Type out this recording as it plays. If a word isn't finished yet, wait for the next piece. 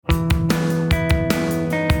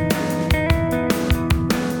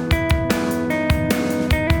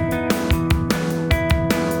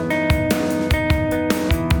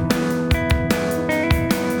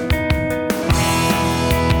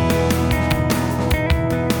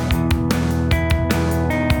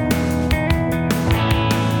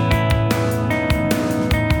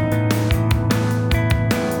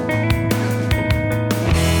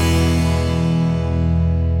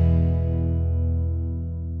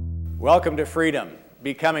Welcome to Freedom,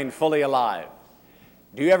 Becoming Fully Alive.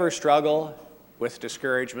 Do you ever struggle with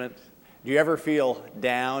discouragement? Do you ever feel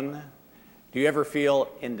down? Do you ever feel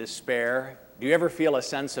in despair? Do you ever feel a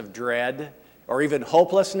sense of dread or even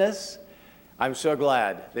hopelessness? I'm so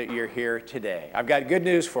glad that you're here today. I've got good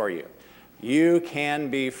news for you. You can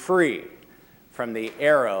be free from the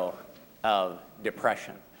arrow of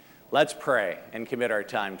depression. Let's pray and commit our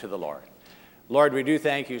time to the Lord. Lord, we do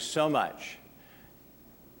thank you so much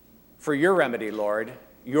for your remedy, Lord,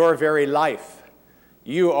 your very life.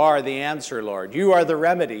 You are the answer, Lord. You are the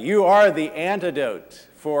remedy. You are the antidote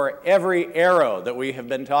for every arrow that we have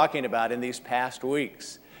been talking about in these past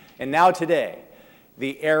weeks. And now today,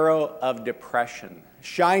 the arrow of depression.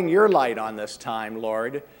 Shine your light on this time,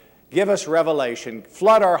 Lord. Give us revelation.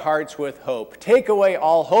 Flood our hearts with hope. Take away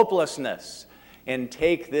all hopelessness and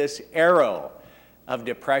take this arrow of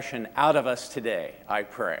depression out of us today, I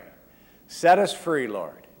pray. Set us free,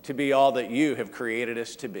 Lord, to be all that you have created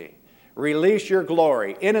us to be. Release your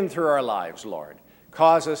glory in and through our lives, Lord.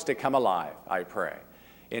 Cause us to come alive, I pray.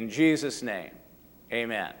 In Jesus' name,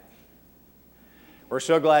 amen. We're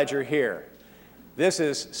so glad you're here. This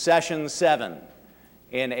is session 7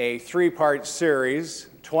 in a 3-part series,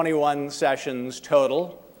 21 sessions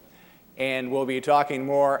total, and we'll be talking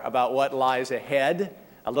more about what lies ahead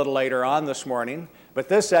a little later on this morning. But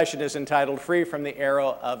this session is entitled Free from the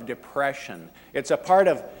Arrow of Depression. It's a part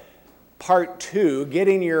of part 2,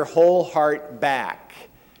 Getting Your Whole Heart Back.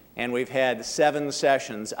 And we've had 7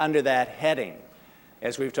 sessions under that heading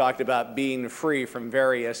as we've talked about being free from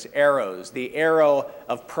various arrows. The arrow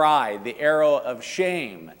of pride, the arrow of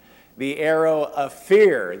shame, the arrow of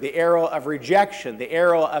fear, the arrow of rejection, the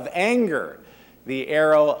arrow of anger, the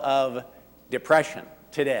arrow of depression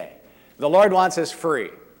today. The Lord wants us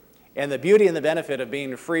free. And the beauty and the benefit of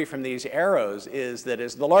being free from these arrows is that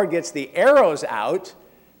as the Lord gets the arrows out,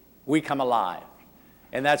 we come alive.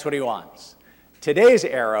 And that's what he wants. Today's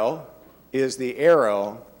arrow is the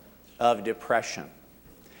arrow of depression.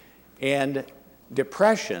 And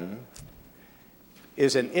depression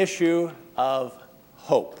is an issue of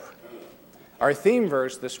hope. Our theme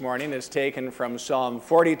verse this morning is taken from Psalm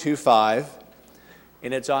 42:5,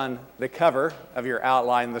 and it's on the cover of your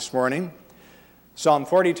outline this morning. Psalm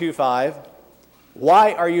 42:5,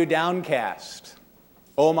 "Why are you downcast,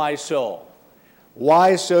 O my soul?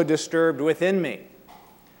 Why so disturbed within me?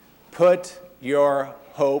 Put your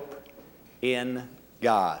hope in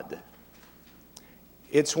God."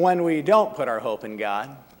 It's when we don't put our hope in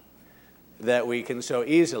God that we can so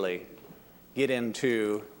easily get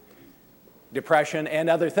into depression and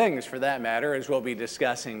other things for that matter, as we'll be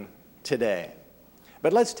discussing today.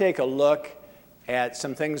 But let's take a look at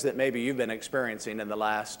some things that maybe you've been experiencing in the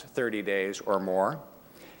last 30 days or more.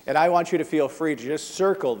 And I want you to feel free to just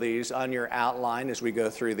circle these on your outline as we go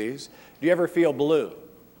through these. Do you ever feel blue?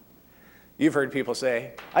 You've heard people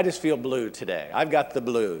say, "I just feel blue today. I've got the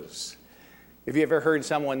blues." Have you ever heard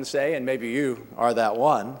someone say, and maybe you are that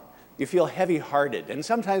one, you feel heavy-hearted? And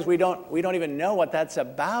sometimes we don't even know what that's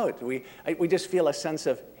about. We just feel a sense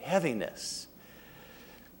of heaviness.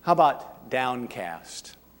 How about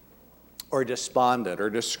downcast or despondent or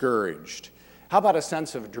discouraged? How about a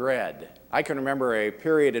sense of dread? I can remember a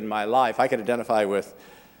period in my life, I could identify with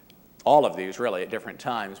all of these really at different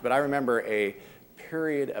times, but I remember a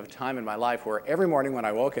period of time in my life where every morning when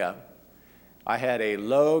I woke up, I had a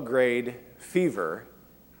low-grade fever,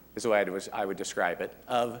 is the way I would describe it,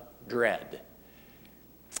 of dread.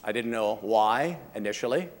 I didn't know why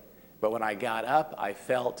initially, but when I got up, I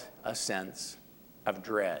felt a sense of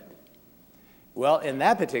dread. Well, in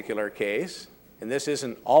that particular case, and this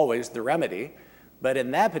isn't always the remedy, but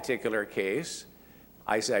in that particular case,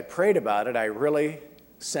 as I prayed about it, I really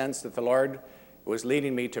sensed that the Lord was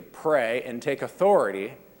leading me to pray and take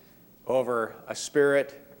authority over a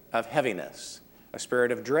spirit of heaviness, a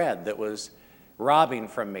spirit of dread that was robbing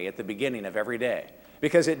from me at the beginning of every day.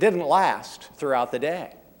 Because it didn't last throughout the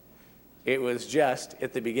day. It was just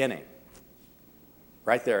at the beginning.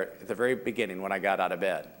 Right there at the very beginning when I got out of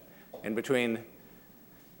bed. In between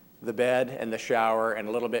the bed and the shower and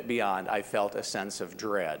a little bit beyond, I felt a sense of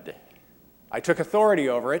dread. I took authority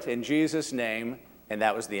over it in Jesus' name, and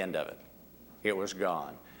that was the end of it. It was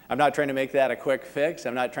gone. I'm not trying to make that a quick fix.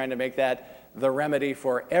 I'm not trying to make that the remedy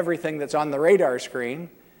for everything that's on the radar screen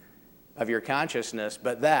of your consciousness,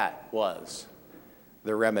 but that was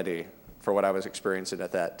the remedy for what I was experiencing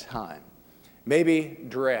at that time. Maybe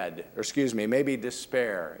maybe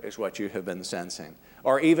despair is what you have been sensing,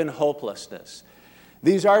 or even hopelessness.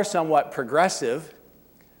 These are somewhat progressive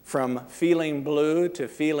from feeling blue to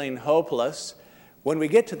feeling hopeless. When we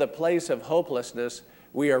get to the place of hopelessness,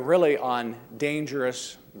 we are really on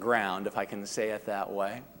dangerous ground, if I can say it that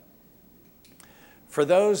way. For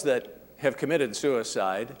those that have committed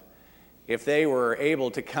suicide, if they were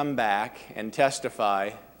able to come back and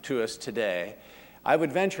testify to us today, I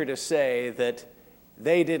would venture to say that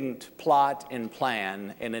they didn't plot and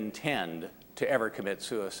plan and intend to ever commit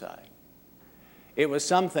suicide. It was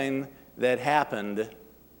something that happened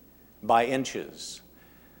by inches.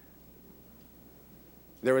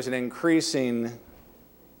 There was an increasing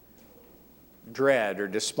dread or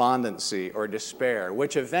despondency or despair,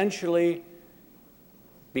 which eventually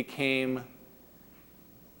became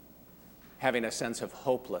having a sense of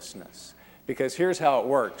hopelessness. Because here's how it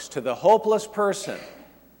works. To the hopeless person,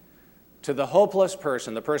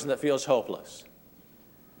 the person that feels hopeless,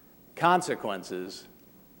 consequences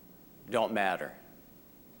don't matter.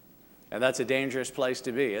 And that's a dangerous place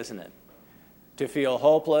to be, isn't it? To feel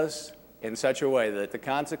hopeless in such a way that the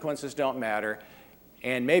consequences don't matter.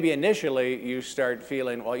 And maybe initially you start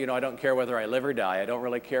feeling, well, I don't care whether I live or die. I don't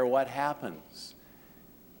really care what happens.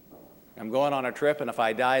 I'm going on a trip, and if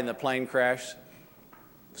I die in the plane crash,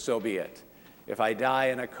 so be it. If I die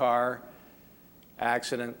in a car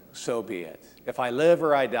accident, so be it. If I live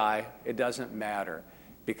or I die, it doesn't matter,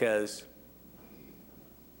 because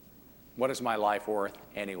what is my life worth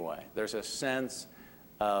anyway? There's a sense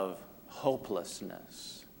of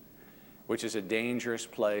hopelessness, which is a dangerous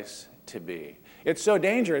place to be. It's so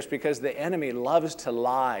dangerous because the enemy loves to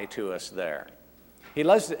lie to us there. He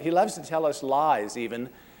loves to tell us lies even,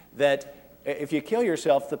 that if you kill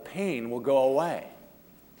yourself, the pain will go away.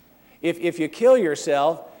 If you kill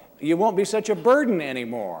yourself, you won't be such a burden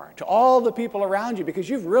anymore to all the people around you, because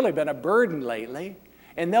you've really been a burden lately,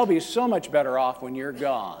 and they'll be so much better off when you're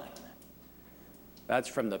gone. That's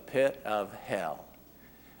from the pit of hell.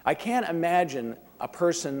 I can't imagine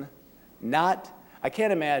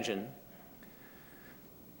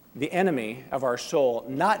the enemy of our soul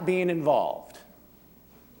not being involved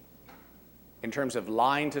in terms of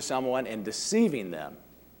lying to someone and deceiving them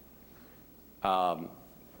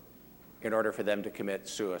in order for them to commit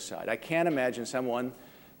suicide. I can't imagine someone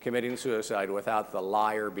committing suicide without the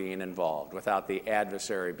liar being involved, without the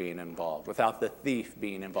adversary being involved, without the thief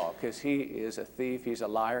being involved, because he is a thief, he's a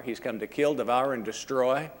liar, he's come to kill, devour, and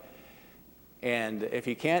destroy. And if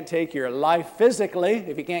he can't take your life physically,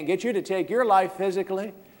 if he can't get you to take your life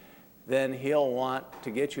physically, then he'll want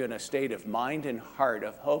to get you in a state of mind and heart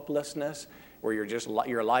of hopelessness, where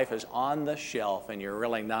your life is on the shelf and you're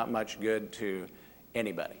really not much good to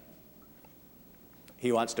anybody.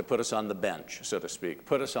 He wants to put us on the bench, so to speak,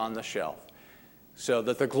 put us on the shelf, so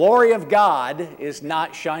that the glory of God is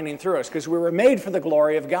not shining through us, because we were made for the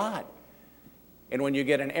glory of God. And when you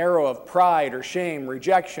get an arrow of pride or shame,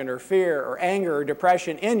 rejection or fear or anger or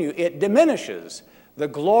depression in you, it diminishes the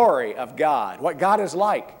glory of God, what God is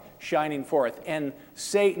like, shining forth. And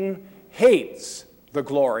Satan hates the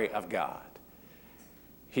glory of God.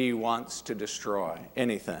 He wants to destroy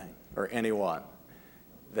anything or anyone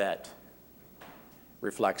that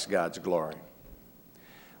reflects God's glory.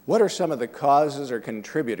 What are some of the causes or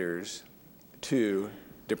contributors to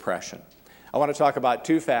depression? I want to talk about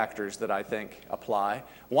two factors that I think apply.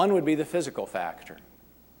 One would be the physical factor.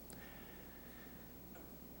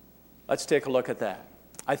 Let's take a look at that.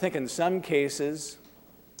 I think in some cases,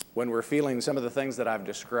 when we're feeling some of the things that I've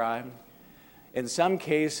described, in some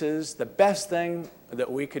cases, the best thing that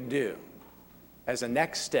we could do as a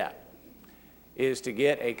next step is to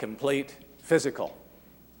get a complete physical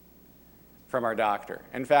from our doctor.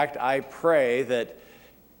 In fact, I pray that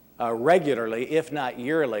regularly, if not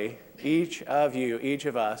yearly, each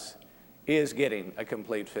of us is getting a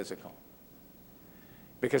complete physical.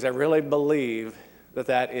 Because I really believe that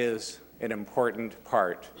that is an important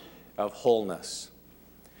part of wholeness.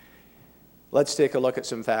 Let's take a look at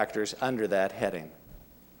some factors under that heading.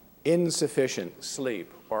 Insufficient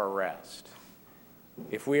sleep or rest.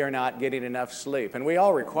 If we are not getting enough sleep, and we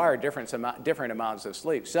all require different amounts of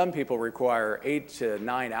sleep. Some people require 8 to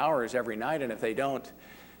 9 hours every night, and if they don't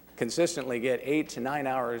consistently get 8 to 9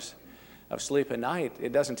 hours of sleep a night,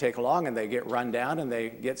 it doesn't take long, and they get run down and they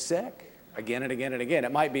get sick again and again and again.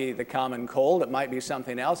 It might be the common cold, it might be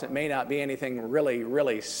something else, it may not be anything really,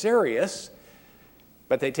 really serious,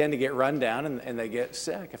 but they tend to get run down and they get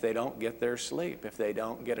sick if they don't get their sleep, if they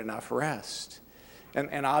don't get enough rest.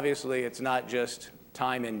 And obviously it's not just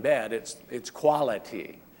time in bed, it's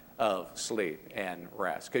quality of sleep and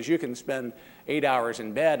rest. Because you can spend 8 hours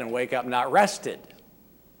in bed and wake up not rested.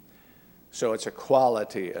 So it's a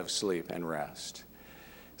quality of sleep and rest.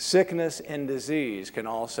 Sickness and disease can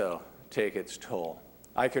also take its toll.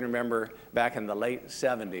 I can remember back in the late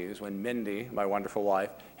 70s when Mindy, my wonderful wife,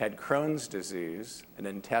 had Crohn's disease, an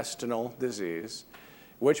intestinal disease,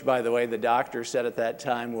 which, by the way, the doctor said at that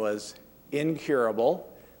time was incurable.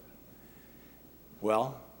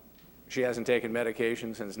 Well, she hasn't taken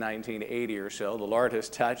medication since 1980 or so. The Lord has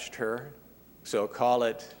touched her, so call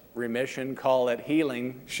it remission, call it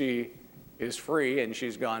healing. She is free, and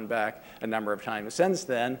she's gone back a number of times since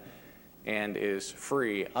then and is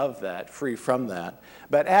free of that, free from that.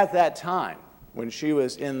 But at that time, when she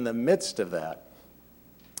was in the midst of that,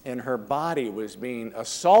 and her body was being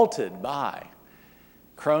assaulted by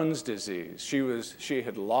Crohn's disease, she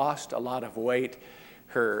had lost a lot of weight.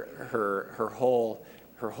 Her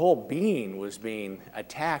whole being was being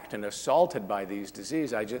attacked and assaulted by this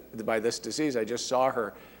disease. I just saw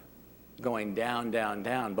her going down, down,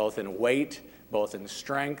 down, both in weight, both in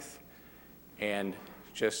strength, and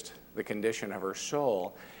just the condition of her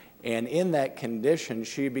soul. And in that condition,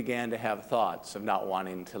 she began to have thoughts of not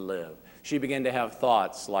wanting to live. She began to have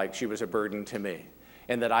thoughts like she was a burden to me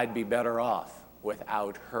and that I'd be better off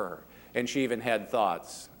without her. And she even had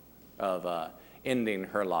thoughts of ending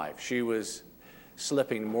her life. She was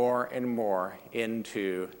slipping more and more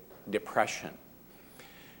into depression.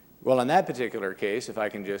 Well, in that particular case, if I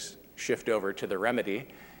can just shift over to the remedy,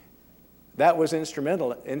 that was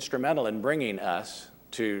instrumental in bringing us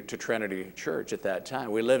to Trinity Church at that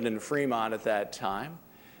time. We lived in Fremont at that time.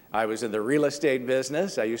 I was in the real estate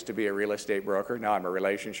business. I used to be a real estate broker. Now I'm a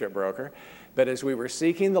relationship broker. But as we were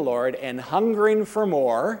seeking the Lord and hungering for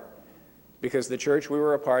more, because the church we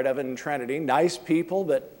were a part of in Trinity, nice people,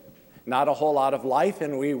 but not a whole lot of life,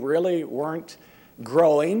 and we really weren't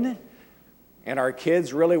growing, and our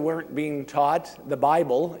kids really weren't being taught the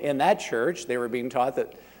Bible in that church. They were being taught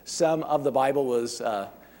that some of the Bible was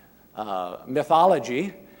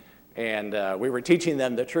mythology, and we were teaching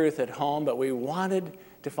them the truth at home, but we wanted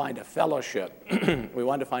to find a fellowship. We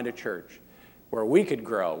wanted to find a church where we could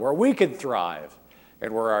grow, where we could thrive,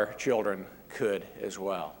 and where our children could as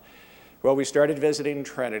well. Well, we started visiting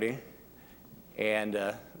Trinity, and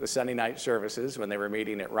the Sunday night services when they were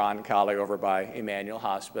meeting at Roncalli over by Emmanuel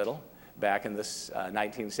Hospital back in this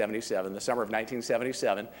 1977, the summer of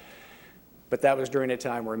 1977. But that was during a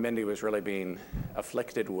time where Mindy was really being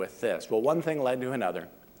afflicted with this. Well, one thing led to another,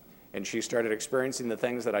 and she started experiencing the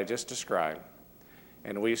things that I just described.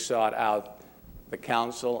 And we sought out the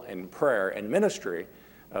counsel and prayer and ministry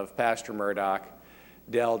of Pastor Murdoch,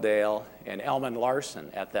 Del Dale, and Elman Larson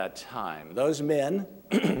at that time. Those men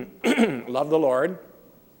loved the Lord.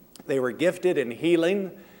 They were gifted in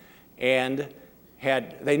healing, and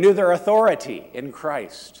they knew their authority in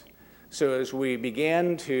Christ. So as we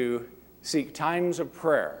began to seek times of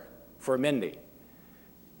prayer for Mindy,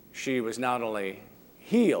 she was not only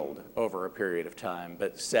healed over a period of time,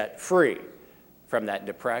 but set free from that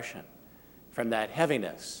depression, from that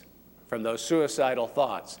heaviness, from those suicidal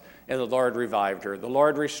thoughts. And the Lord revived her. The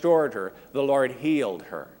Lord restored her. The Lord healed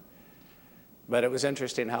her. But it was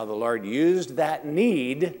interesting how the Lord used that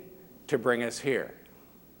need to bring us here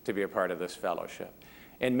to be a part of this fellowship.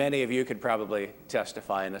 And many of you could probably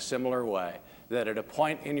testify in a similar way that at a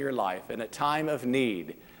point in your life, in a time of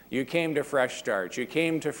need, you came to Fresh Start, you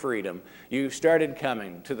came to Freedom, you started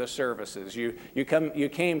coming to the services, you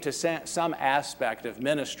came to some aspect of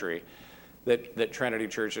ministry that Trinity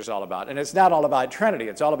Church is all about. And it's not all about Trinity,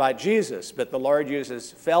 it's all about Jesus, but the Lord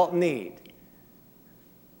uses felt need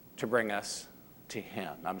to bring us to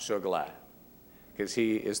Him. I'm so glad, because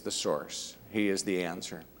He is the source. He is the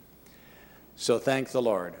answer. So thank the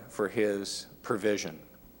Lord for His provision.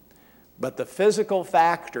 But the physical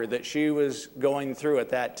factor that she was going through at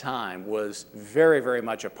that time was very, very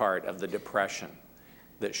much a part of the depression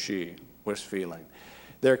that she was feeling.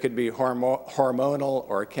 There could be hormonal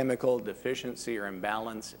or chemical deficiency or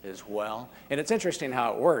imbalance as well. And it's interesting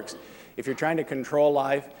how it works. If you're trying to control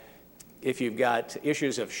life, if you've got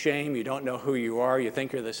issues of shame, you don't know who you are, you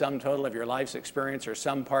think you're the sum total of your life's experience or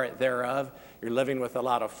some part thereof, you're living with a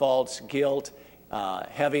lot of false guilt,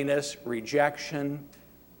 heaviness, rejection,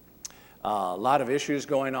 a lot of issues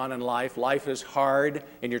going on in life. Life is hard,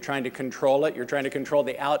 and you're trying to control it. You're trying to control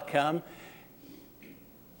the outcome.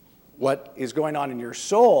 What is going on in your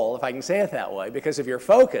soul, if I can say it that way, because of your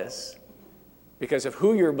focus, because of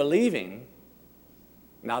who you're believing,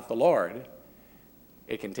 not the Lord,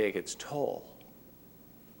 it can take its toll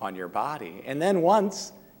on your body. And then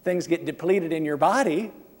once things get depleted in your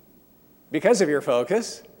body because of your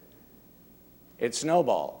focus, it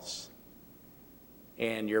snowballs.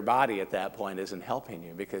 And your body at that point isn't helping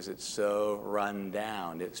you because it's so run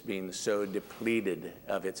down. It's being so depleted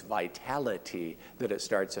of its vitality that it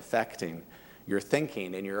starts affecting your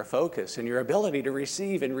thinking and your focus and your ability to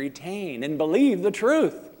receive and retain and believe the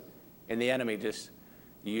truth. And the enemy just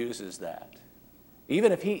uses that.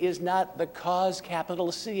 Even if he is not the cause,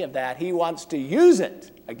 capital C, of that, he wants to use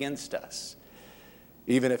it against us.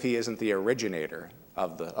 Even if he isn't the originator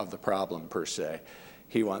of the problem per se,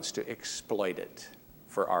 he wants to exploit it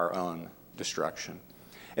for our own destruction.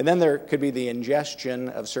 And then there could be the ingestion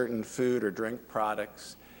of certain food or drink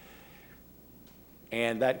products.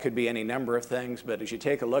 And that could be any number of things, but as you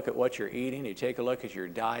take a look at what you're eating, you take a look at your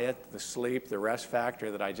diet, the sleep, the rest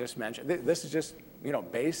factor that I just mentioned, this is just,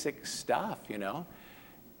 basic stuff,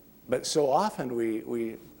 But so often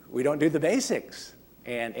we don't do the basics,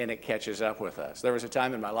 and it catches up with us. There was a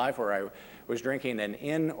time in my life where I was drinking an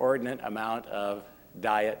inordinate amount of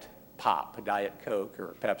Diet Pop, Diet Coke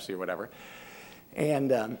or Pepsi or whatever.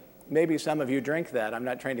 And maybe some of you drink that. I'm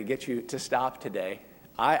not trying to get you to stop today.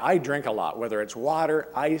 I drink a lot, whether it's water,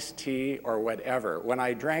 iced tea, or whatever. When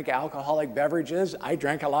I drank alcoholic beverages, I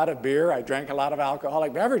drank a lot of beer, I drank a lot of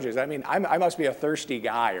alcoholic beverages. I mean, I must be a thirsty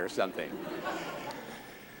guy or something.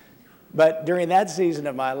 But during that season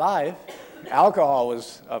of my life, alcohol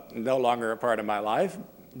was no longer a part of my life,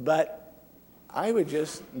 but I would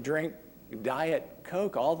just drink Diet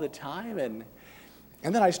Coke all the time.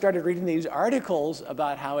 And then I started reading these articles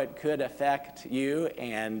about how it could affect you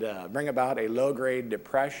and bring about a low-grade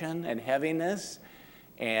depression and heaviness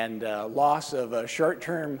and loss of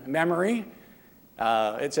short-term memory.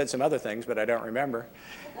 It said some other things, but I don't remember.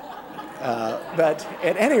 But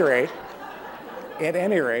at any rate,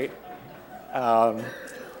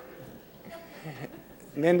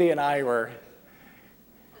 Mindy and I were,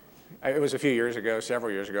 it was a few years ago,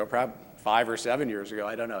 several years ago, probably 5 or 7 years ago,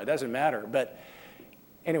 I don't know, it doesn't matter. But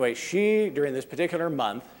anyway, during this particular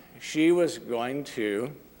month, she was going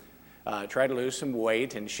to try to lose some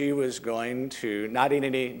weight, and she was going to not eat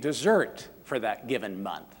any dessert for that given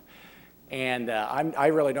month. And I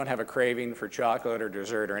really don't have a craving for chocolate or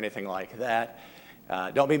dessert or anything like that.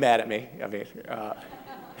 Don't be mad at me,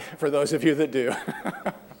 for those of you that do.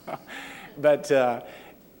 But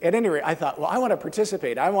at any rate, I thought, well, I want to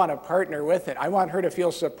participate. I want to partner with it. I want her to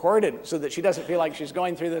feel supported so that she doesn't feel like she's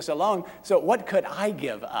going through this alone. So what could I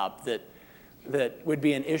give up that would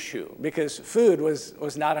be an issue? Because food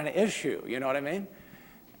was not an issue, you know what I mean?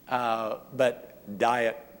 But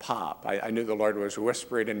Diet Pop. I knew the Lord was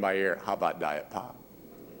whispering in my ear, how about Diet Pop?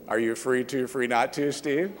 Are you free to, free not to,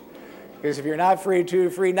 Steve? Because if you're not free to,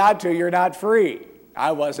 free not to, you're not free.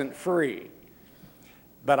 I wasn't free.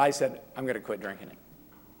 But I said, I'm going to quit drinking it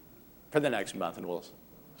for the next month, and we'll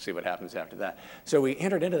see what happens after that. So we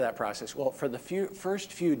entered into that process. Well, for the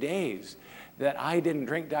first few days that I didn't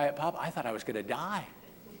drink Diet Pop, I thought I was going to die.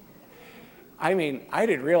 I mean, I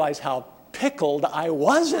didn't realize how pickled I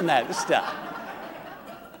was in that stuff.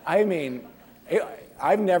 I mean,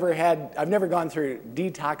 I've never gone through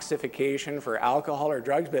detoxification for alcohol or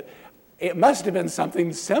drugs, but it must have been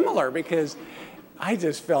something similar because I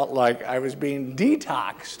just felt like I was being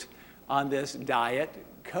detoxed on this Diet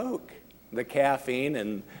Coke, the caffeine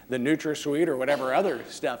and the NutraSweet or whatever other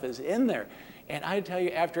stuff is in there. And I tell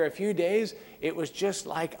you, after a few days, it was just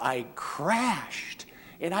like I crashed.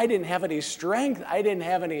 And I didn't have any strength. I didn't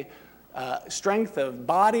have any strength of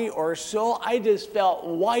body or soul. I just felt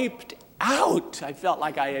wiped out. I felt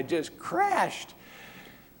like I had just crashed,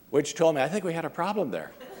 which told me I think we had a problem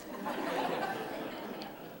there.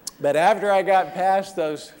 But after I got past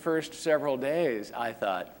those first several days, I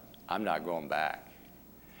thought, I'm not going back.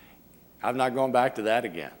 I'm not going back to that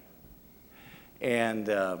again. And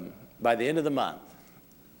by the end of the month,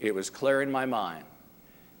 it was clear in my mind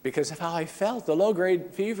because of how I felt. The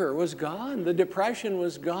low-grade fever was gone. The depression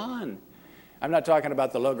was gone. I'm not talking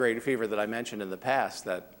about the low-grade fever that I mentioned in the past,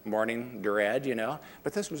 that morning dread,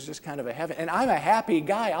 but this was just kind of a heaven. And I'm a happy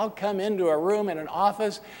guy. I'll come into a room in an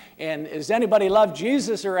office, and does anybody love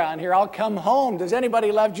Jesus around here? I'll come home. Does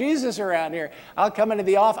anybody love Jesus around here? I'll come into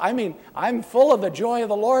the office. I mean, I'm full of the joy of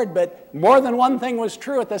the Lord, but more than one thing was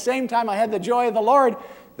true. At the same time I had the joy of the Lord,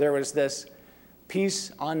 there was this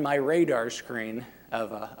piece on my radar screen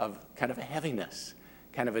of kind of a heaviness,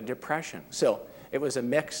 kind of a depression. So it was a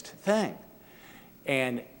mixed thing.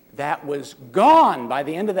 And that was gone by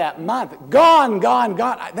the end of that month. Gone.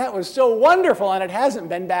 That was so wonderful, and it hasn't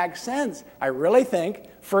been back since. I really think,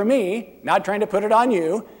 for me, not trying to put it on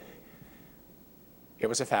you, it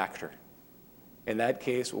was a factor. In that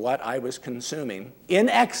case, what I was consuming in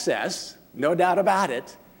excess, no doubt about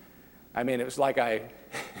it. I mean, it was like I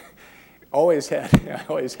always had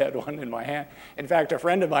one in my hand. In fact, a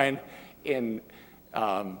friend of mine in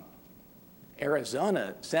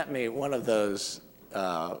Arizona sent me one of those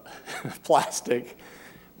plastic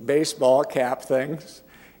baseball cap things.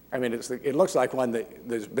 I mean, it looks like one that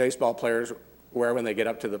those baseball players wear when they get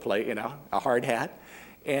up to the plate, you know, a hard hat.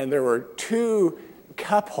 And there were 2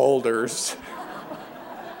 cup holders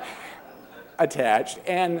attached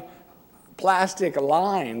and plastic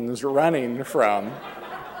lines running from.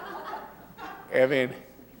 I mean,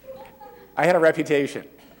 I had a reputation.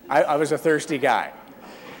 I was a thirsty guy.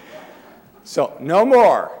 So no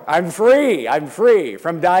more. I'm free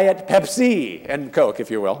from Diet Pepsi and Coke,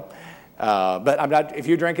 if you will. But I'm not. If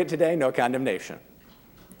you drink it today, no condemnation.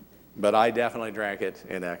 But I definitely drank it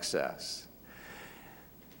in excess.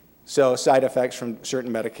 So side effects from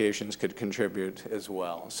certain medications could contribute as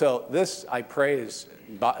well. So this, I pray, is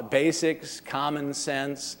basics, common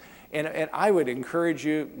sense. And I would encourage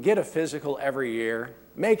you, get a physical every year.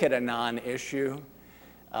 Make it a non-issue.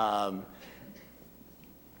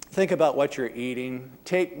 Think about what you're eating.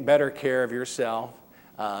 Take better care of yourself.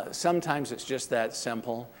 Sometimes it's just that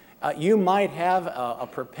simple. You might have a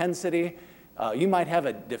propensity, you might have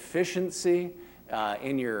a deficiency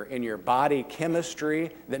in your body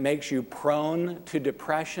chemistry that makes you prone to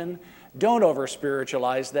depression. Don't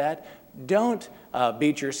over-spiritualize that. Don't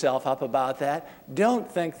beat yourself up about that.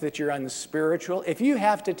 Don't think that you're unspiritual. If you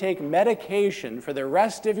have to take medication for the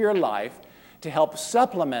rest of your life to help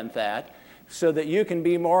supplement that so that you can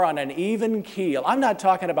be more on an even keel. I'm not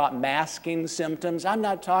talking about masking symptoms. I'm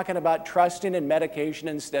not talking about trusting in medication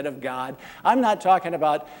instead of God. I'm not talking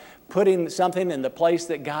about putting something in the place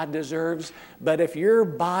that God deserves. But if your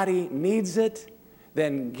body needs it,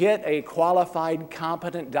 then get a qualified,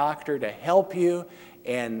 competent doctor to help you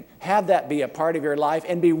and have that be a part of your life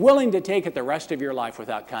and be willing to take it the rest of your life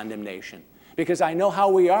without condemnation. Because I know how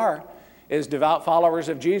we are as devout followers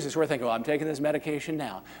of Jesus. We're thinking, well, I'm taking this medication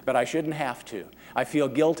now, but I shouldn't have to. I feel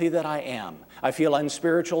guilty that I am. I feel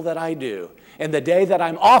unspiritual that I do. And the day that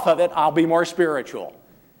I'm off of it, I'll be more spiritual.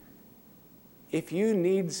 If you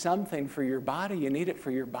need something for your body, you need it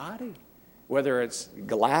for your body. Whether it's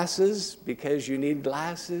glasses, because you need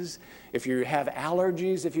glasses, if you have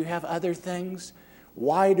allergies, if you have other things.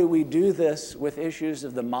 Why do we do this with issues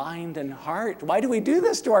of the mind and heart? Why do we do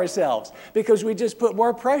this to ourselves? Because we just put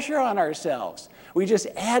more pressure on ourselves. We just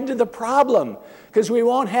add to the problem because we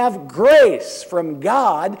won't have grace from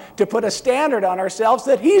God to put a standard on ourselves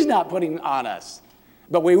that He's not putting on us.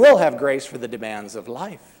 But we will have grace for the demands of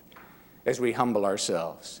life as we humble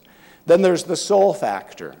ourselves. Then there's the soul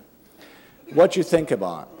factor. What you think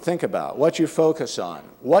about, what you focus on,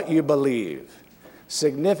 what you believe.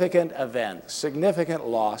 Significant events, significant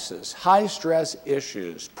losses, high-stress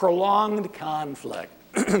issues, prolonged conflict.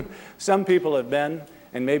 Some people have been,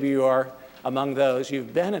 and maybe you are among those,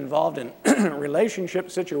 you've been involved in relationship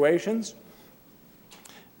situations,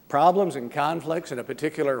 problems and conflicts in a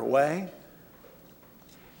particular way,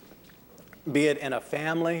 be it in a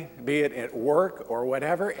family, be it at work or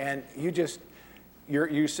whatever, and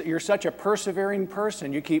you're such a persevering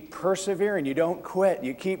person. You keep persevering. You don't quit.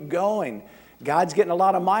 You keep going. God's getting a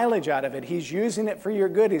lot of mileage out of it. He's using it for your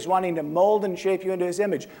good. He's wanting to mold and shape you into His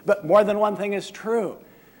image. But more than one thing is true.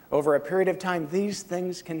 Over a period of time, these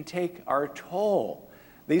things can take our toll.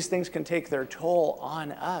 These things can take their toll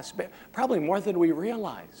on us, but probably more than we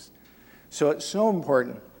realize. So it's so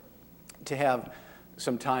important to have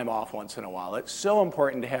some time off once in a while. It's so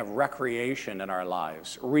important to have recreation in our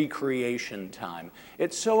lives, recreation time.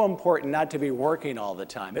 It's so important not to be working all the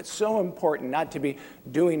time. It's so important not to be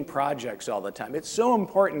doing projects all the time. It's so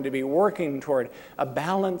important to be working toward a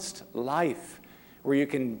balanced life where you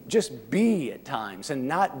can just be at times and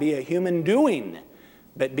not be a human doing,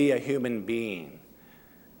 but be a human being.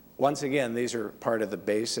 Once again, these are part of the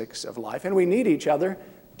basics of life, and we need each other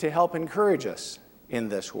to help encourage us in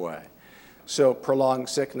this way. So prolonged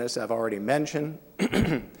sickness, I've already mentioned.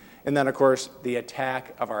 And then, of course, the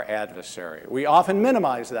attack of our adversary. We often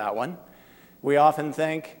minimize that one. We often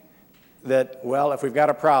think that, well, if we've got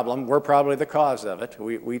a problem, we're probably the cause of it.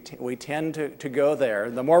 We tend to go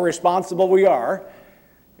there. The more responsible we are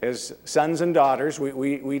as sons and daughters,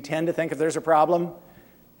 we tend to think if there's a problem,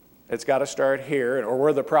 it's got to start here, or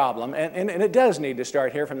we're the problem. And it does need to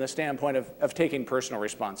start here from the standpoint of taking personal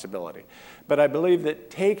responsibility. But I believe that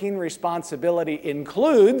taking responsibility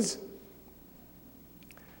includes,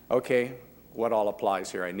 okay, what all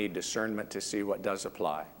applies here? I need discernment to see what does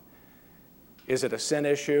apply. Is it a sin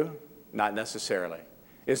issue? Not necessarily.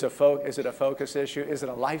 Is it a focus issue? Is it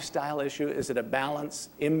a lifestyle issue? Is it a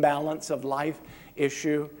imbalance of life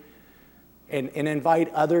issue? And invite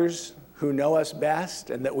others who know us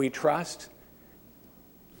best and that we trust.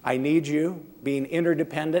 I need you, being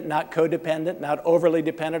interdependent, not codependent, not overly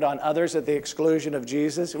dependent on others at the exclusion of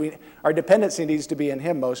Jesus. Our dependency needs to be in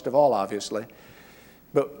Him most of all, obviously.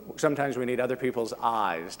 But sometimes we need other people's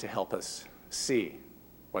eyes to help us see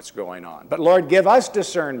what's going on. But Lord, give us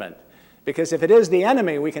discernment, because if it is the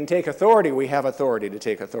enemy, we can take authority. We have authority to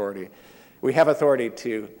take authority. We have authority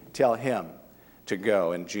to tell him to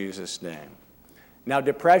go in Jesus' name. Now,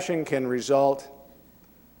 depression can result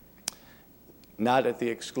not at the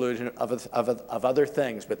exclusion of other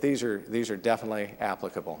things, but these are definitely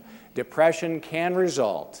applicable. Depression can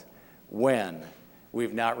result when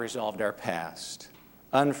we've not resolved our past,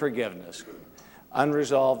 unforgiveness,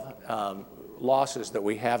 unresolved losses that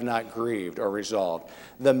we have not grieved or resolved.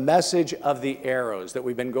 The message of the arrows that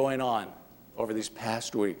we've been going on over these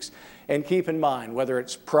past weeks. And keep in mind, whether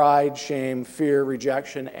it's pride, shame, fear,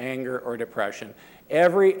 rejection, anger, or depression,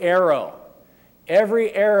 every arrow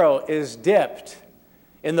is dipped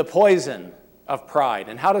in the poison of pride.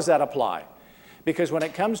 And how does that apply? Because when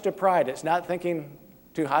it comes to pride, it's not thinking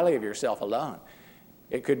too highly of yourself alone.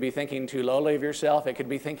 It could be thinking too lowly of yourself. It could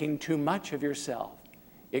be thinking too much of yourself.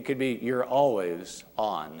 It could be you're always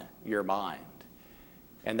on your mind.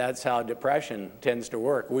 And that's how depression tends to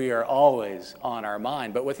work. We are always on our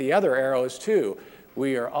mind. But with the other arrows too,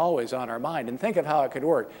 we are always on our mind. And think of how it could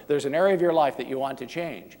work. There's an area of your life that you want to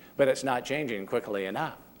change, but it's not changing quickly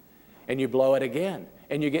enough. And you blow it again.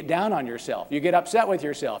 And you get down on yourself. You get upset with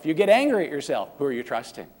yourself. You get angry at yourself. Who are you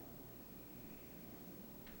trusting?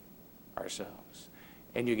 Ourselves.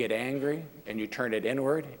 And you get angry and you turn it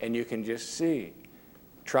inward and you can just see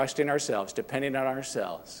trusting ourselves, depending on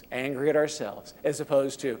ourselves, angry at ourselves, as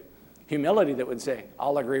opposed to humility that would say,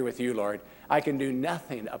 I'll agree with you, Lord. I can do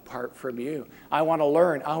nothing apart from you. I want to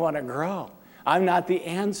learn. I want to grow. I'm not the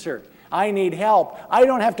answer. I need help. I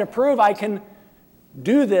don't have to prove I can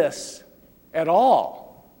do this at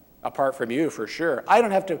all apart from you, for sure. I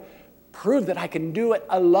don't have to prove that I can do it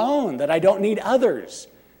alone, that I don't need others.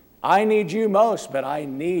 I need you most, but I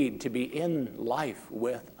need to be in life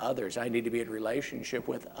with others. I need to be in relationship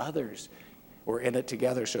with others. We're in it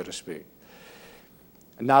together, so to speak.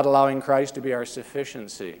 Not allowing Christ to be our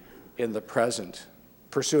sufficiency in the present.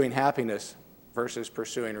 Pursuing happiness versus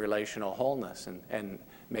pursuing relational wholeness and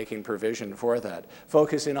making provision for that.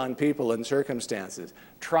 Focusing on people and circumstances.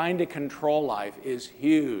 Trying to control life is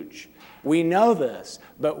huge. We know this,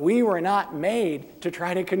 but we were not made to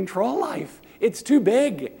try to control life. It's too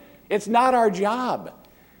big. It's not our job.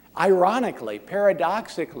 Ironically,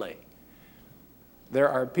 paradoxically, there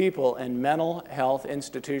are people in mental health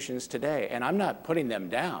institutions today, and I'm not putting them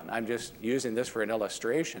down. I'm just using this for an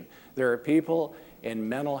illustration. There are people in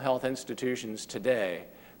mental health institutions today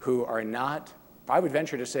who are not, I would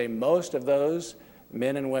venture to say most of those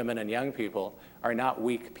men and women and young people are not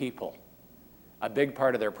weak people. A big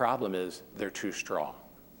part of their problem is they're too strong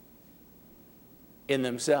in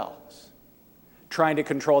themselves. Trying to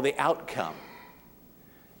control the outcome,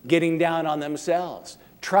 getting down on themselves,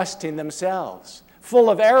 trusting themselves, full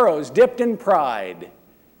of arrows, dipped in pride,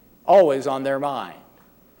 always on their mind.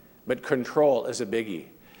 But control is a biggie.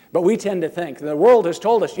 But we tend to think, the world has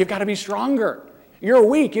told us, you've got to be stronger. You're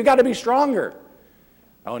weak, you've got to be stronger.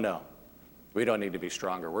 Oh no, we don't need to be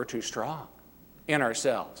stronger. We're too strong in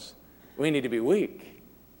ourselves. We need to be weak,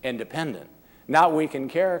 independent, not weak in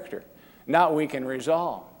character, not weak in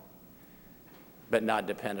resolve, but not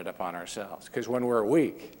dependent upon ourselves. Because when we're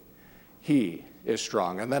weak, he is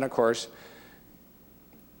strong. And then, of course,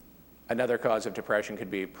 another cause of depression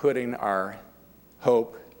could be putting our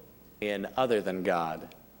hope in other than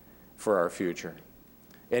God for our future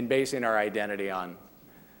and basing our identity on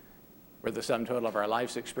where the sum total of our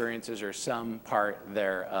life's experiences or some part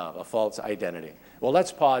thereof, a false identity. Well,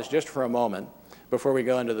 let's pause just for a moment before we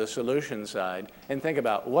go into the solution side and think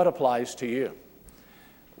about what applies to you.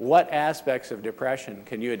 What aspects of depression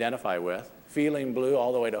can you identify with? Feeling blue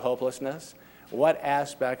all the way to hopelessness? What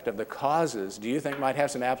aspect of the causes do you think might have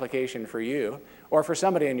some application for you or for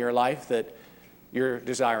somebody in your life that you're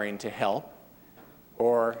desiring to help,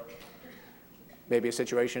 or maybe a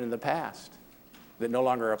situation in the past that no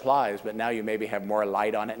longer applies, but now you maybe have more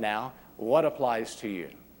light on it now? What applies to you?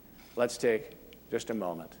 Let's take just a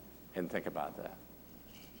moment and think about that.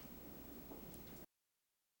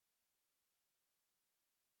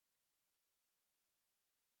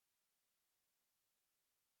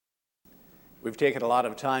 We've taken a lot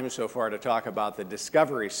of time so far to talk about the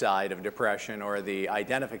discovery side of depression or the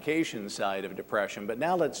identification side of depression, but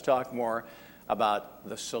now let's talk more about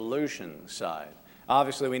the solution side.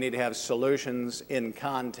 Obviously, we need to have solutions in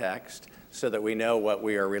context so that we know what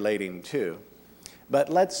we are relating to. But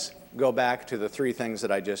let's go back to the three things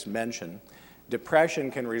that I just mentioned.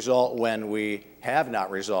 Depression can result when we have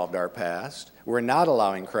not resolved our past, we're not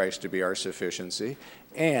allowing Christ to be our sufficiency,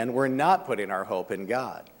 and we're not putting our hope in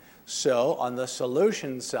God. So on the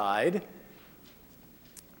solution side,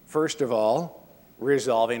 first of all,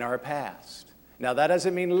 resolving our past. Now, that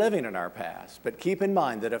doesn't mean living in our past, but keep in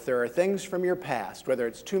mind that if there are things from your past, whether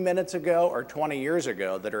it's 2 minutes ago or 20 years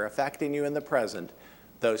ago, that are affecting you in the present,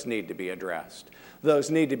 those need to be addressed. Those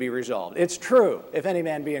need to be resolved. It's true, if any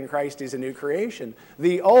man be in Christ, he's a new creation.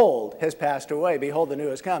 The old has passed away. Behold, the new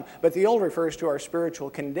has come. But the old refers to our spiritual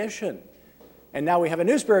condition. And now we have a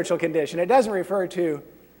new spiritual condition. It doesn't refer to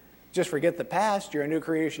just forget the past. You're a new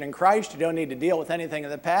creation in Christ. You don't need to deal with anything in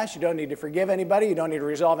the past. You don't need to forgive anybody. You don't need to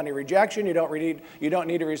resolve any rejection. You don't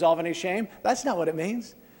need to resolve any shame. That's not what it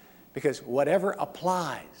means. Because whatever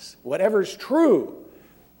applies, whatever's true,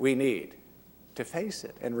 we need to face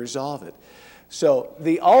it and resolve it. So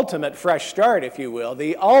the ultimate fresh start, if you will,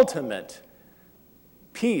 the ultimate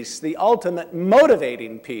piece, the ultimate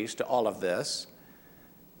motivating piece to all of this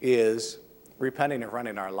is repenting of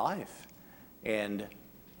running our life and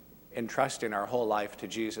entrusting our whole life to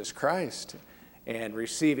Jesus Christ and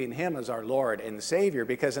receiving Him as our Lord and Savior.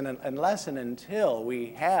 Because unless and until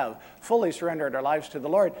we have fully surrendered our lives to the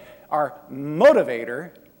Lord, our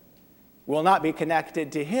motivator will not be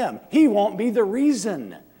connected to Him. He won't be the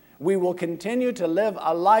reason. We will continue to live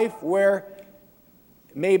a life where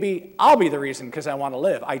maybe I'll be the reason because I want to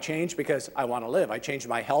live. I change because I want to live. I change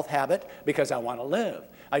my health habit because I want to live.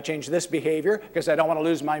 I change this behavior because I don't want to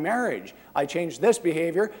lose my marriage. I change this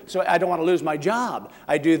behavior so I don't want to lose my job.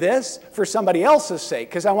 I do this for somebody else's sake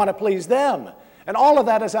because I want to please them. And all of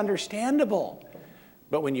that is understandable.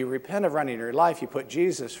 But when you repent of running your life, you put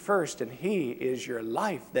Jesus first and He is your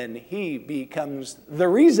life, then He becomes the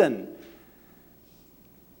reason.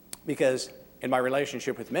 Because in my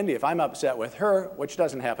relationship with Mindy, if I'm upset with her, which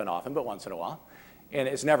doesn't happen often, but once in a while, and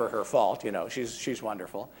it's never her fault, you know, she's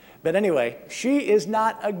wonderful. But anyway, she is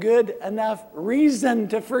not a good enough reason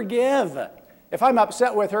to forgive. If I'm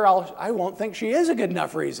upset with her, I won't think she is a good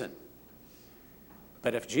enough reason.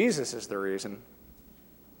 But if Jesus is the reason,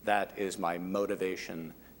 that is my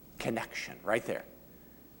motivation connection right there.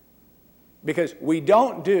 Because we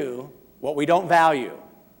don't do what we don't value.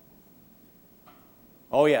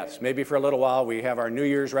 Oh yes, maybe for a little while we have our New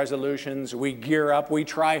Year's resolutions, we gear up, we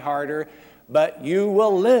try harder, but you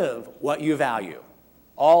will live what you value.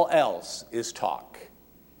 All else is talk.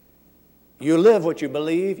 You live what you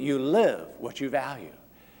believe, you live what you value.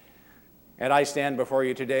 And I stand before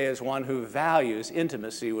you today as one who values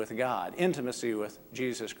intimacy with God, intimacy with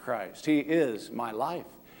Jesus Christ. He is my life.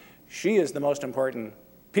 She is the most important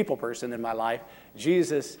people person in my life.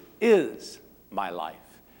 Jesus is my life.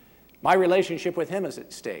 My relationship with Him is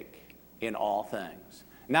at stake in all things.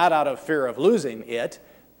 Not out of fear of losing it,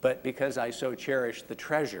 but because I so cherish the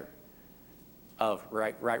treasure of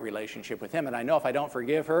right relationship with Him. And I know if I don't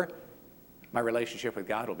forgive her, my relationship with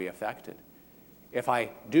God will be affected. If I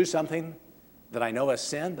do something that I know is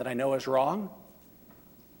sin, that I know is wrong,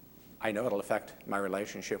 I know it'll affect my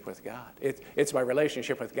relationship with God. It's my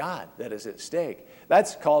relationship with God that is at stake.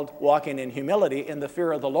 That's called walking in humility in the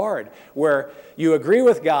fear of the Lord, where you agree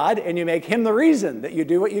with God and you make Him the reason that you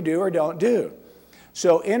do what you do or don't do.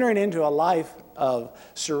 So entering into a life of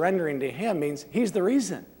surrendering to Him means He's the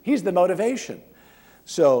reason. He's the motivation.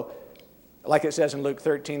 So, like it says in Luke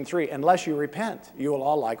 13:3, unless you repent, you will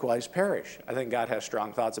all likewise perish. I think God has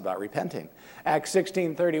strong thoughts about repenting. Acts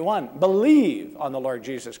 16:31, believe on the Lord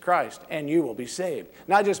Jesus Christ and you will be saved.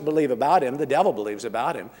 Not just believe about Him, the devil believes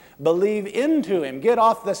about Him. Believe into Him. Get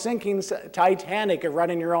off the sinking Titanic of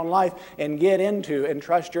running your own life and get into and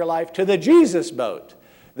trust your life to the Jesus boat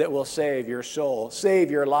that will save your soul, save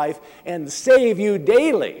your life, and save you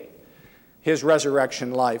daily. His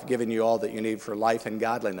resurrection life giving you all that you need for life and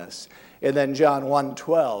godliness. And then John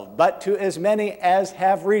 1:12, but to as many as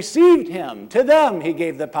have received Him, to them He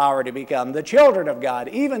gave the power to become the children of God,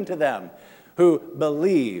 even to them who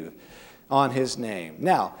believe on His name.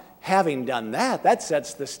 Now, having done that, that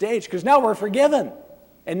sets the stage, because now we're forgiven.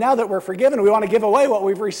 And now that we're forgiven, we want to give away what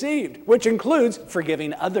we've received, which includes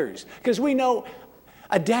forgiving others. Because we know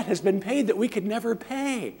a debt has been paid that we could never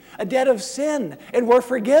pay, a debt of sin, and we're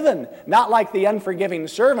forgiven. Not like the unforgiving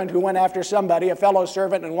servant who went after somebody, a fellow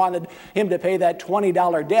servant, and wanted him to pay that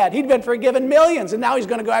 $20 debt. He'd been forgiven millions, and now he's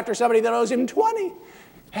going to go after somebody that owes him 20.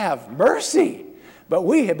 Have mercy. But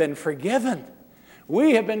we have been forgiven.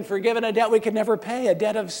 We have been forgiven a debt we could never pay, a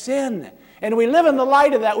debt of sin. And we live in the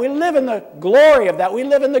light of that. We live in the glory of that. We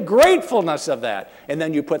live in the gratefulness of that. And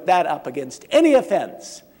then you put that up against any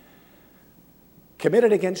offense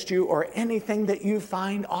committed against you or anything that you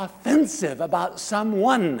find offensive about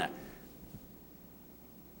someone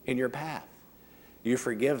in your path. You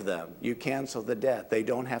forgive them. You cancel the debt. They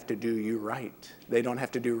don't have to do you right. They don't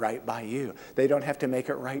have to do right by you. They don't have to make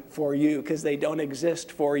it right for you because they don't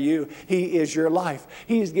exist for you. He is your life.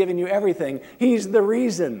 He's given you everything. He's the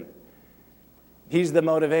reason. He's the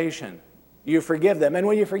motivation. You forgive them. And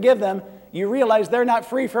when you forgive them, you realize they're not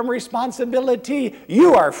free from responsibility.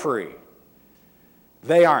 You are free.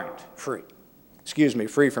 They aren't free.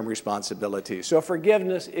 Free from responsibility. So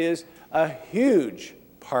forgiveness is a huge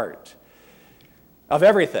part of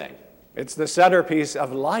everything. It's the centerpiece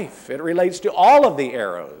of life. It relates to all of the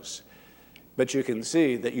arrows. But you can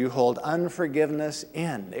see that you hold unforgiveness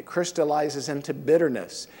in. It crystallizes into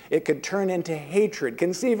bitterness. It could turn into hatred,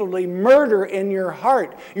 conceivably murder in your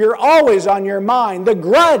heart. You're always on your mind. The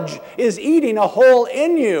grudge is eating a hole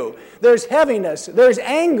in you. There's heaviness. There's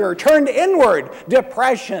anger turned inward,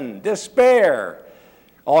 depression, despair,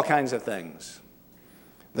 all kinds of things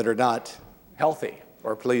that are not healthy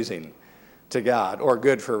or pleasing to God or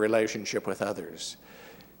good for a relationship with others.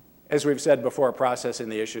 As we've said before, processing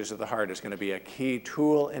the issues of the heart is going to be a key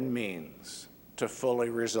tool and means to fully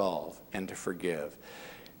resolve and to forgive.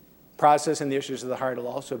 Processing the issues of the heart will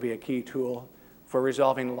also be a key tool for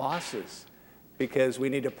resolving losses, because we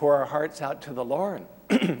need to pour our hearts out to the Lord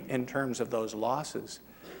in terms of those losses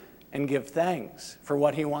and give thanks for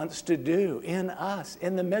what He wants to do in us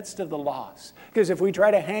in the midst of the loss. Because if we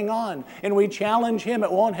try to hang on and we challenge Him,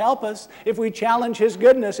 it won't help us. If we challenge His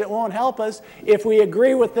goodness, it won't help us. If we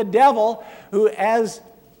agree with the devil, who as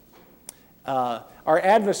our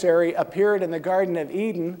adversary appeared in the Garden of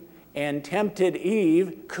Eden and tempted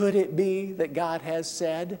Eve, could it be that God has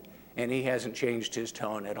said? And He hasn't changed His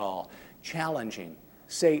tone at all. Challenging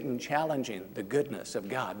Satan, challenging the goodness of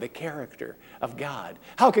God, the character of God.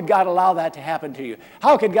 How could God allow that to happen to you?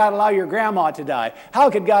 How could God allow your grandma to die? How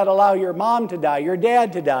could God allow your mom to die, your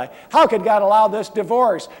dad to die? How could God allow this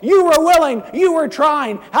divorce? You were willing, you were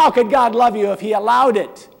trying. How could God love you if He allowed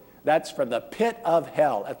it? That's from the pit of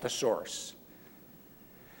hell at the source.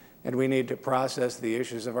 And we need to process the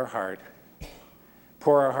issues of our heart,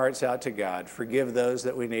 pour our hearts out to God, forgive those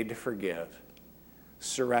that we need to forgive,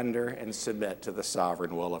 surrender and submit to the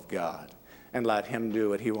sovereign will of God, and let Him do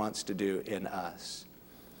what He wants to do in us.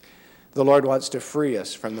 The Lord wants to free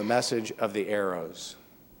us from the message of the arrows.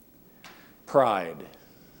 Pride.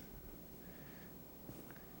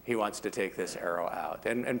 He wants to take this arrow out.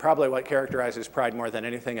 And probably what characterizes pride more than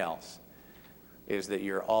anything else is that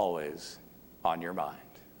you're always on your mind.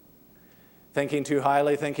 Thinking too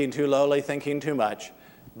highly, thinking too lowly, thinking too much,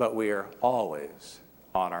 but we are always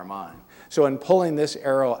on our mind. So in pulling this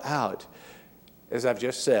arrow out, as I've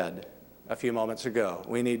just said a few moments ago,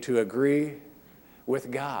 we need to agree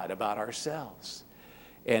with God about ourselves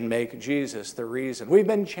and make Jesus the reason. We've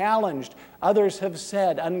been challenged. Others have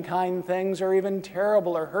said unkind things or even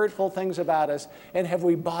terrible or hurtful things about us. And have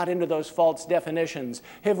we bought into those false definitions?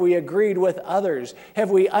 Have we agreed with others?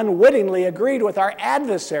 Have we unwittingly agreed with our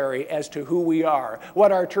adversary as to who we are,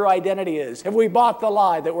 what our true identity is? Have we bought the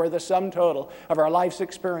lie that we're the sum total of our life's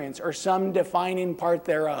experience or some defining part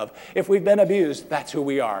thereof? If we've been abused, that's who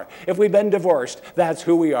we are. If we've been divorced, that's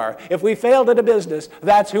who we are. If we failed at a business,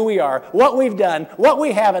 that's who we are. What we've done, what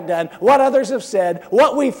we haven't done, what others have said,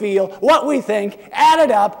 what we feel, what we think,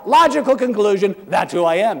 added up, logical conclusion, that's who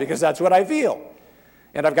I am because that's what I feel.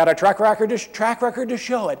 And I've got a track record to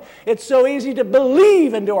show it. It's so easy to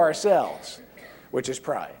believe into ourselves, which is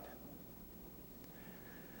pride.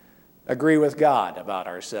 Agree with God about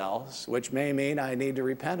ourselves, which may mean I need to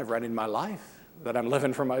repent of running my life, that I'm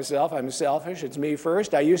living for myself, I'm selfish, it's me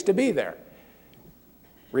first, I used to be there.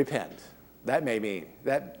 Repent. That may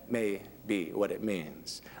be what it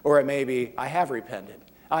means. Or it may be, I have repented.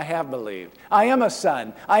 I have believed. I am a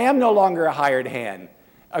son. I am no longer a hired hand.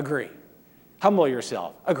 Agree. Humble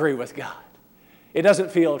yourself. Agree with God. It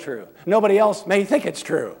doesn't feel true. Nobody else may think it's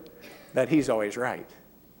true, but He's always right.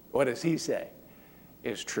 What does He say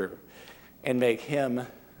is true? And make Him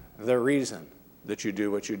the reason that you do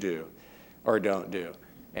what you do or don't do.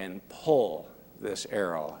 And pull this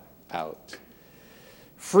arrow out.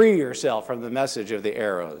 Free yourself from the message of the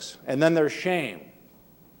arrows. And then there's shame.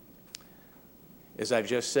 As I've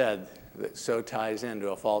just said, that so ties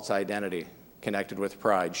into a false identity connected with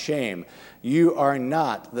pride. Shame. You are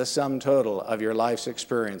not the sum total of your life's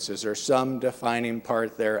experiences or some defining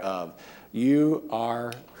part thereof. You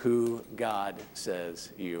are who God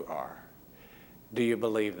says you are. Do you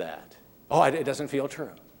believe that? Oh, it doesn't feel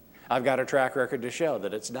true. I've got a track record to show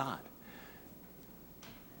that it's not.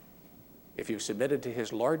 If you've submitted to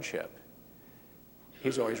His lordship,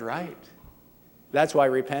 He's always right. That's why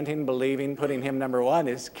repenting, believing, putting Him number one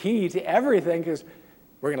is key to everything, because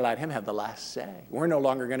We're going to let him have the last say. We're no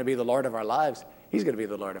longer going to be the Lord of our lives. He's going to be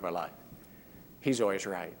the Lord of our life. He's always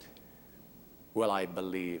right. Will I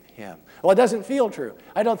believe him? Well, it doesn't feel true.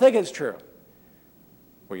 I don't think it's true.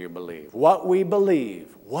 Will you believe? What we believe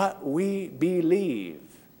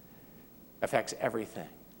affects everything.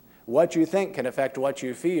 What you think can affect what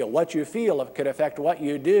you feel. What you feel can affect what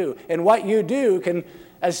you do. And what you do can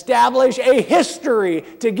establish a history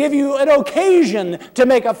to give you an occasion to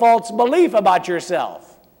make a false belief about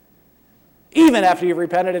yourself. Even after you've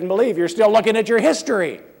repented and believed, you're still looking at your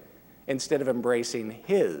history instead of embracing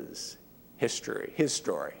his history, his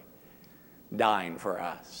story, dying for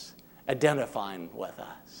us, identifying with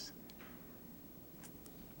us,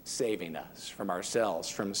 saving us from ourselves,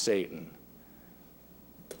 from Satan,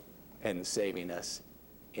 and saving us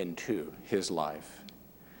into his life.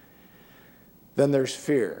 Then there's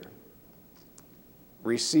fear.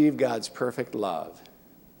 Receive God's perfect love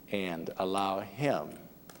and allow him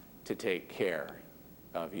to take care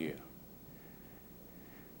of you.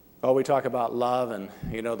 Oh, we talk about love, and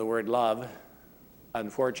you know the word love,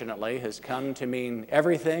 unfortunately, has come to mean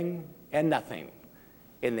everything and nothing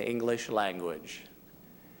in the English language.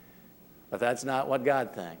 But that's not what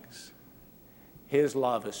God thinks. His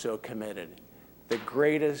love is so committed. The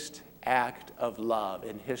greatest act of love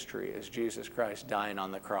in history is Jesus Christ dying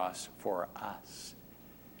on the cross for us.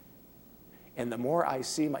 And the more I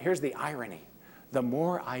see, here's the irony, the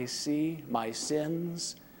more I see my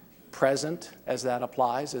sins present, as that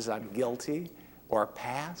applies, as I'm guilty, or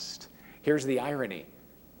past, here's the irony.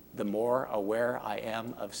 The more aware I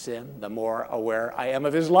am of sin, the more aware I am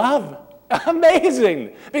of his love.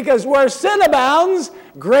 Amazing! Because where sin abounds,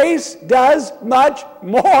 grace does much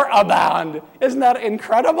more abound. Isn't that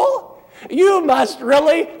incredible? You must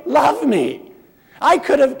really love me. I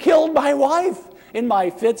could have killed my wife in my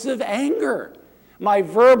fits of anger, my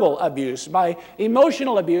verbal abuse, my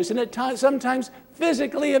emotional abuse, and at times, sometimes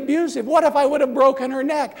physically abusive. What if I would have broken her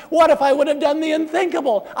neck? What if I would have done the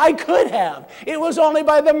unthinkable? I could have. It was only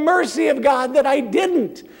by the mercy of God that I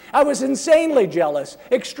didn't. I was insanely jealous,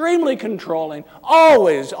 extremely controlling,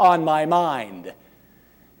 always on my mind.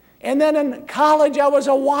 And then in college, I was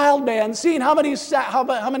a wild man, seeing how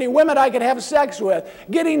many women I could have sex with,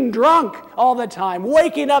 getting drunk all the time,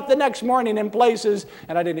 waking up the next morning in places,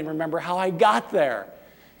 and I didn't even remember how I got there.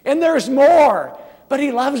 And there's more, but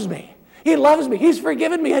he loves me. He loves me. He's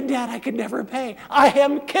forgiven me a debt I could never pay. I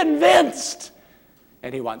am convinced.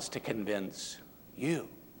 And he wants to convince you.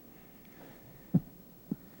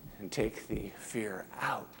 And take the fear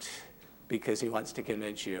out, because he wants to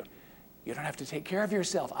convince you. You don't have to take care of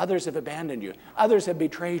yourself. Others have abandoned you. Others have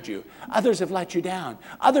betrayed you. Others have let you down.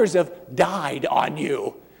 Others have died on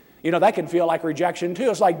you. You know, that can feel like rejection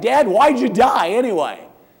too. It's like, Dad, why'd you die anyway?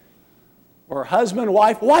 Or husband,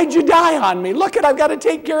 wife, why'd you die on me? Look, I've got to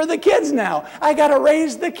take care of the kids now. I got to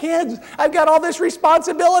raise the kids. I've got all this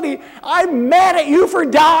responsibility. I'm mad at you for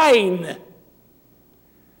dying.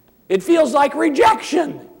 It feels like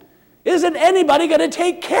rejection. Isn't anybody going to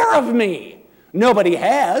take care of me? Nobody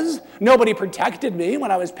has. Nobody protected me when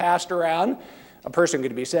I was passed around. A person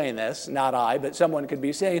could be saying this, not I, but someone could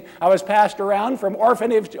be saying, I was passed around from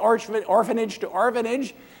orphanage to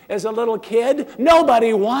orphanage as a little kid.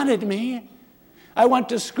 Nobody wanted me. I went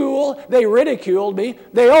to school. They ridiculed me.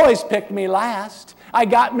 They always picked me last. I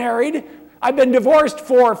got married. I've been divorced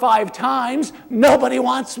 4 or 5 times. Nobody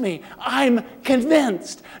wants me. I'm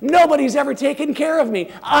convinced. Nobody's ever taken care of me.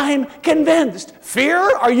 I'm convinced. Fear?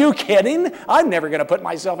 Are you kidding? I'm never going to put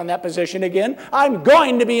myself in that position again. I'm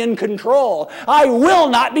going to be in control. I will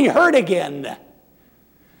not be hurt again.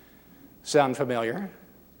 Sound familiar?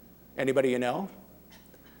 Anybody you know?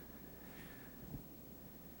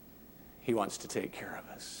 He wants to take care of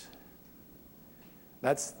us.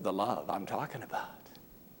 That's the love I'm talking about.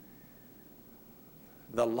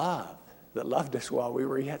 The love that loved us while we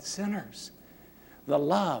were yet sinners. The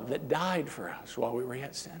love that died for us while we were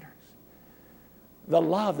yet sinners. The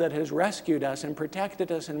love that has rescued us and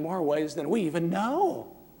protected us in more ways than we even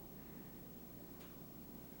know.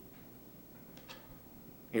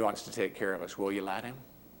 He wants to take care of us. Will you let him?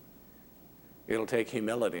 It'll take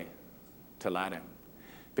humility to let him,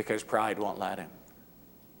 because pride won't let him.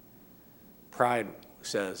 Pride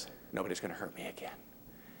says, nobody's going to hurt me again.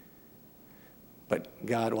 But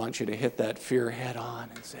God wants you to hit that fear head on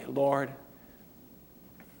and say, Lord,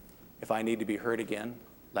 if I need to be hurt again,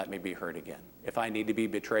 let me be hurt again. If I need to be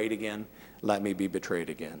betrayed again, let me be betrayed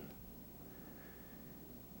again.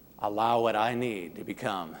 Allow what I need to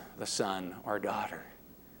become the son or daughter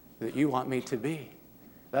that you want me to be.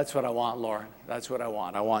 That's what I want, Lord. That's what I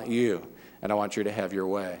want. I want you, and I want you to have your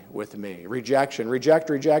way with me. Rejection. Reject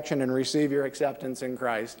rejection and receive your acceptance in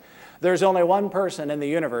Christ. There's only one person in the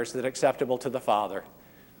universe that's acceptable to the Father,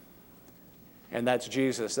 and that's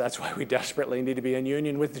Jesus. That's why we desperately need to be in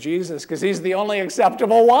union with Jesus, because he's the only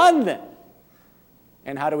acceptable one.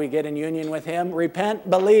 And how do we get in union with him? Repent,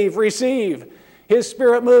 believe, receive. His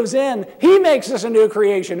Spirit moves in. He makes us a new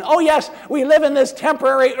creation. Oh yes, we live in this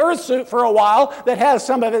temporary earth suit for a while that has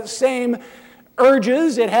some of its same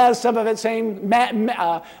urges. It has some of its same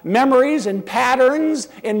memories and patterns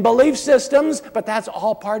and belief systems, but that's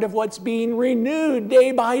all part of what's being renewed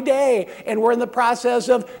day by day. And we're in the process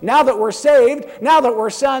of, now that we're saved, now that we're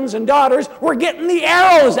sons and daughters, we're getting the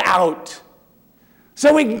arrows out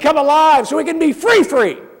so we can come alive, so we can be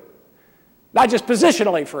free. Not just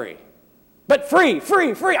positionally free, but free.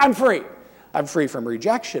 I'm free. I'm free from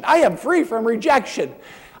rejection. I am free from rejection.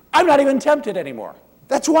 I'm not even tempted anymore.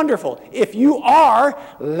 That's wonderful. If you are,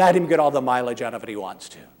 let him get all the mileage out of it he wants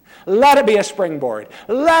to. Let it be a springboard.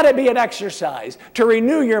 Let it be an exercise to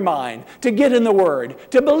renew your mind, to get in the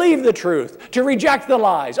Word, to believe the truth, to reject the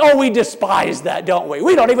lies. Oh, we despise that, don't we?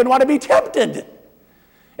 We don't even want to be tempted.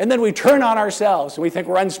 And then we turn on ourselves and we think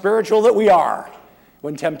we're unspiritual, that we are,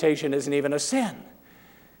 when temptation isn't even a sin.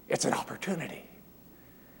 It's an opportunity.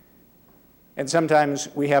 And sometimes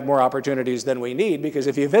we have more opportunities than we need, because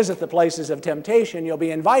if you visit the places of temptation, you'll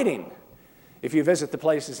be inviting. If you visit the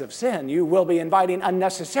places of sin, you will be inviting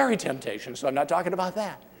unnecessary temptation. So I'm not talking about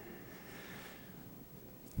that.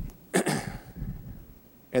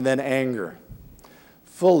 And then anger.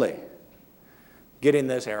 Fully getting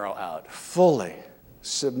this arrow out. Fully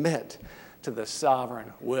submit to the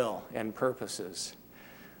sovereign will and purposes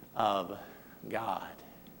of God.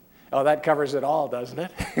 Oh, that covers it all, doesn't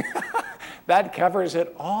it? That covers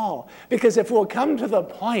it all. Because if we'll come to the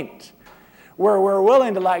point where we're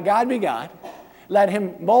willing to let God be God, let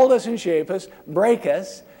him mold us and shape us, break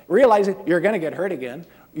us, realizing you're going to get hurt again,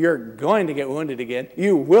 you're going to get wounded again,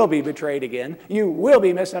 you will be betrayed again, you will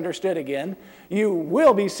be misunderstood again, you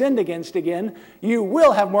will be sinned against again, you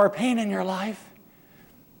will have more pain in your life.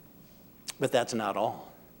 But that's not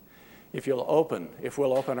all. If we'll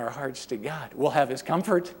open our hearts to God, we'll have his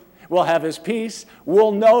comfort. We'll have his peace.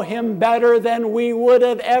 We'll know him better than we would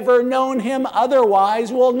have ever known him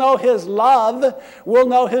otherwise. We'll know his love. We'll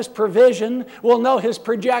know his provision. We'll know his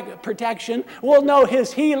protection. We'll know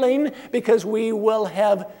his healing, because we will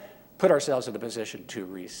have put ourselves in a position to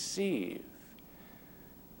receive.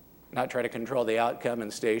 Not try to control the outcome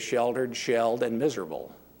and stay sheltered, shelled, and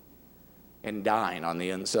miserable, and dying on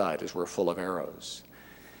the inside as we're full of arrows.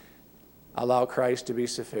 Allow Christ to be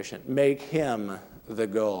sufficient. Make him the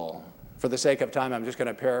goal. For the sake of time, I'm just going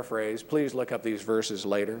to paraphrase. Please look up these verses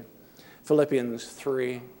later. Philippians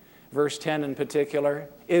 3, verse 10 in particular.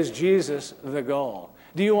 Is Jesus the goal?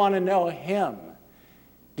 Do you want to know him?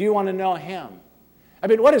 Do you want to know him? I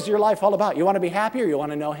mean, what is your life all about? You want to be happy, or you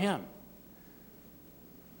want to know him?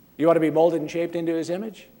 You want to be molded and shaped into his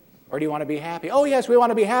image? Or do you want to be happy? Oh, yes, we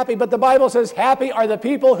want to be happy, but the Bible says happy are the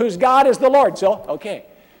people whose God is the Lord. So, okay,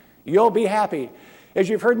 you'll be happy. As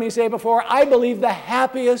you've heard me say before, I believe the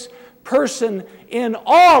happiest person in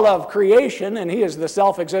all of creation, and he is the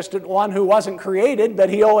self-existent one who wasn't created, but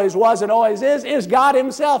he always was and always is God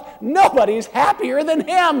himself. Nobody's happier than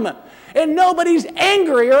him. And nobody's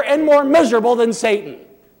angrier and more miserable than Satan.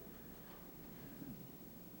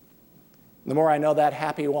 The more I know that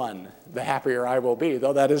happy one, the happier I will be,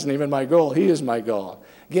 though that isn't even my goal. He is my goal.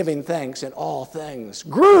 Giving thanks in all things.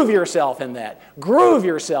 Groove yourself in that. Groove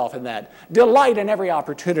yourself in that. Delight in every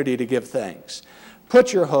opportunity to give thanks.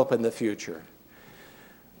 Put your hope in the future.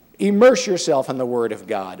 Immerse yourself in the Word of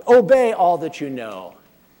God. Obey all that you know.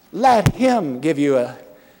 Let him give you a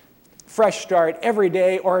fresh start every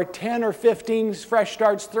day, or 10 or 15 fresh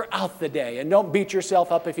starts throughout the day. And don't beat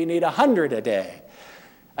yourself up if you need 100 a day.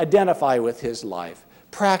 Identify with his life.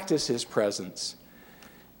 Practice his presence.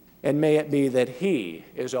 And may it be that he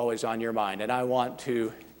is always on your mind. And I want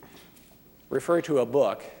to refer to a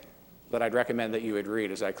book that I'd recommend that you would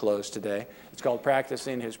read as I close today. It's called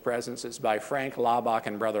Practicing His Presence. It's by Frank Laubach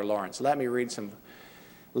and Brother Lawrence. Let me read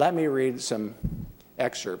some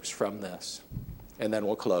excerpts from this, and then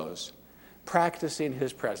we'll close. Practicing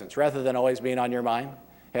his presence. Rather than always being on your mind,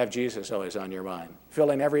 have Jesus always on your mind.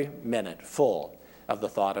 Filling every minute full of the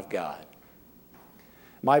thought of God.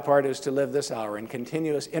 My part is to live this hour in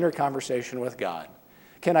continuous inner conversation with God.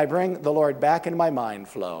 Can I bring the Lord back in my mind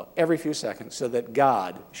flow every few seconds so that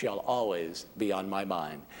God shall always be on my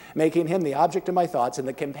mind, making him the object of my thoughts and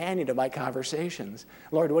the companion of my conversations?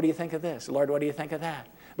 Lord, what do you think of this? Lord, what do you think of that?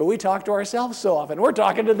 But we talk to ourselves so often. We're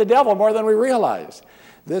talking to the devil more than we realize.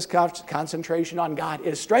 This concentration on God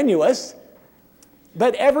is strenuous,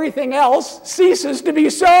 but everything else ceases to be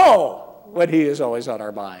so when he is always on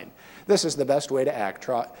our mind. This is the best way to act.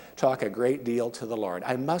 Talk a great deal to the Lord.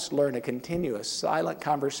 I must learn a continuous, silent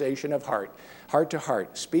conversation of heart to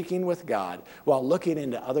heart, speaking with God while looking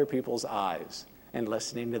into other people's eyes and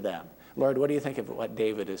listening to them. Lord, what do you think of what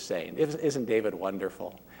David is saying? Isn't David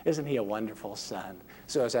wonderful? Isn't he a wonderful son?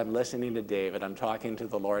 So as I'm listening to David, I'm talking to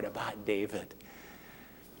the Lord about David.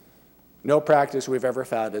 No practice we've ever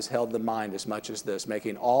found has held the mind as much as this,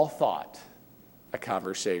 making all thought a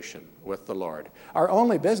conversation with the Lord. Our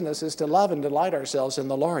only business is to love and delight ourselves in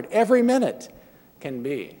the Lord. Every minute can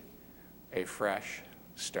be a fresh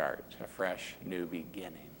start, a fresh new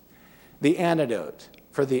beginning. The antidote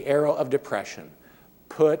for the arrow of depression: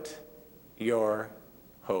 put your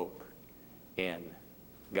hope in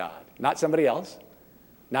God. Not somebody else,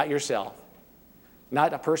 not yourself,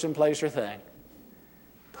 not a person, place, or thing.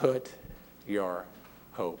 Put your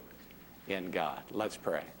hope in God. Let's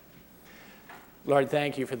pray. Lord,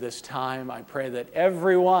 thank you for this time. I pray that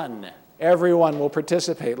everyone will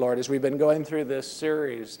participate, Lord, as we've been going through this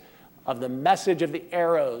series of the message of the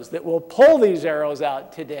arrows, that we'll pull these arrows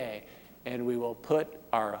out today, and we will put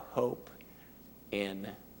our hope in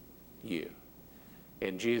you.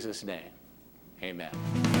 In Jesus' name, amen.